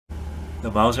The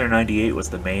Mauser 98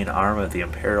 was the main arm of the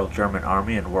Imperial German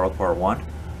Army in World War I,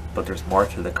 but there's more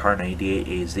to the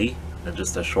Kar98az than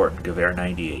just a shortened Gewehr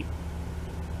 98.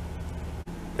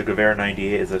 The Gewehr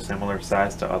 98 is a similar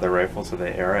size to other rifles of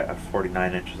the era at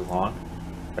 49 inches long.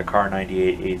 The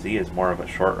Kar98az is more of a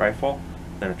short rifle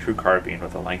than a true carbine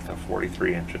with a length of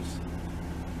 43 inches.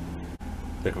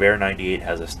 The Gewehr 98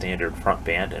 has a standard front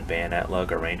band and bayonet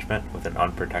lug arrangement with an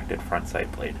unprotected front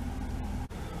sight plate.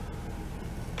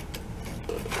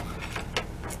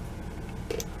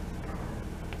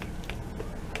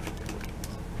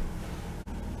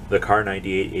 The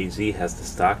Kar98az has the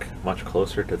stock much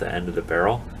closer to the end of the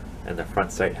barrel, and the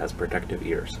front sight has protective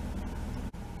ears.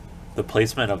 The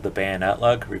placement of the bayonet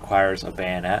lug requires a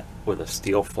bayonet with a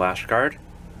steel flash guard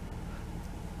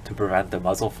to prevent the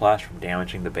muzzle flash from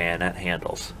damaging the bayonet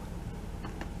handles.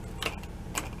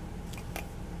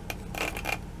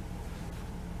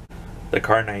 The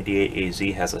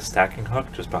Kar98az has a stacking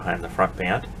hook just behind the front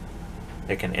band.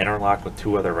 It can interlock with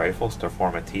two other rifles to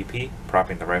form a teepee,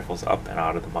 propping the rifles up and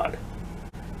out of the mud.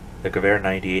 The Gewehr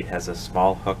 98 has a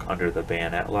small hook under the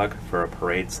bayonet lug for a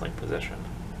parade sling position.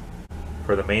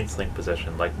 For the main sling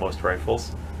position, like most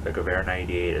rifles, the Gewehr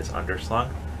 98 is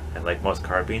underslung, and like most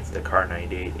carbines, the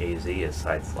Kar98az is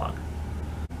side-slung.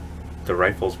 The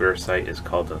rifle's rear sight is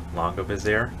called a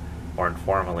Longevisor, or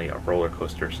informally a roller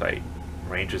coaster sight.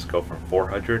 Ranges go from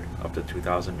 400 up to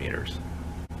 2,000 meters.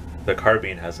 The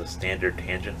carbine has a standard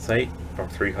tangent sight from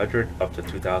 300 up to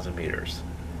 2,000 meters.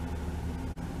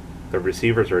 The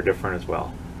receivers are different as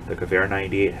well. The Gewehr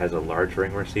 98 has a large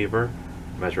ring receiver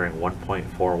measuring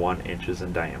 1.41 inches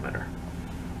in diameter.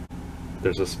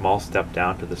 There's a small step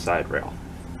down to the side rail.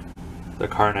 The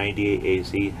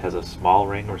Kar98az has a small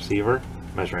ring receiver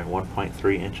measuring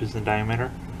 1.3 inches in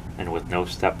diameter and with no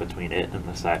step between it and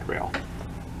the side rail.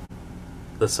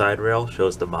 The side rail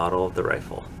shows the model of the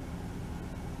rifle.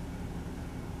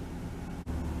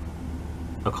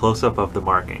 A close-up of the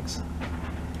markings.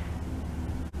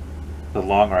 The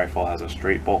long rifle has a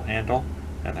straight bolt handle,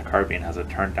 and the carbine has a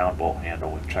turned-down bolt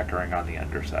handle with checkering on the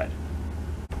underside.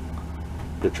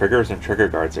 The triggers and trigger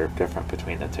guards are different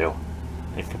between the two.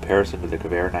 In comparison to the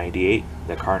Gewehr 98,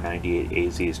 the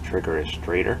Kar98az's trigger is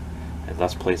straighter, and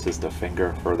thus places the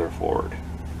finger further forward.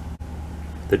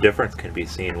 The difference can be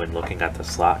seen when looking at the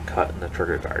slot cut in the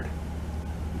trigger guard.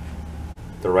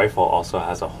 The rifle also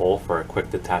has a hole for a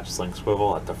quick detach sling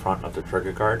swivel at the front of the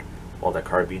trigger guard, while the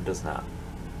carbine does not.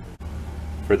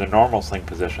 For the normal sling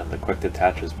position, the quick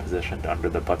detach is positioned under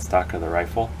the buttstock of the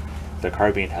rifle. The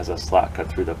carbine has a slot cut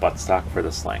through the buttstock for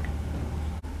the sling.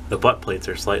 The butt plates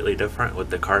are slightly different, with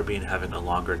the carbine having a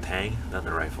longer tang than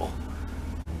the rifle.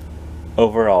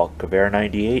 Overall, Gewehr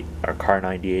 98 or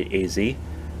Kar98az,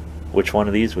 which one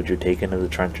of these would you take into the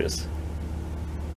trenches?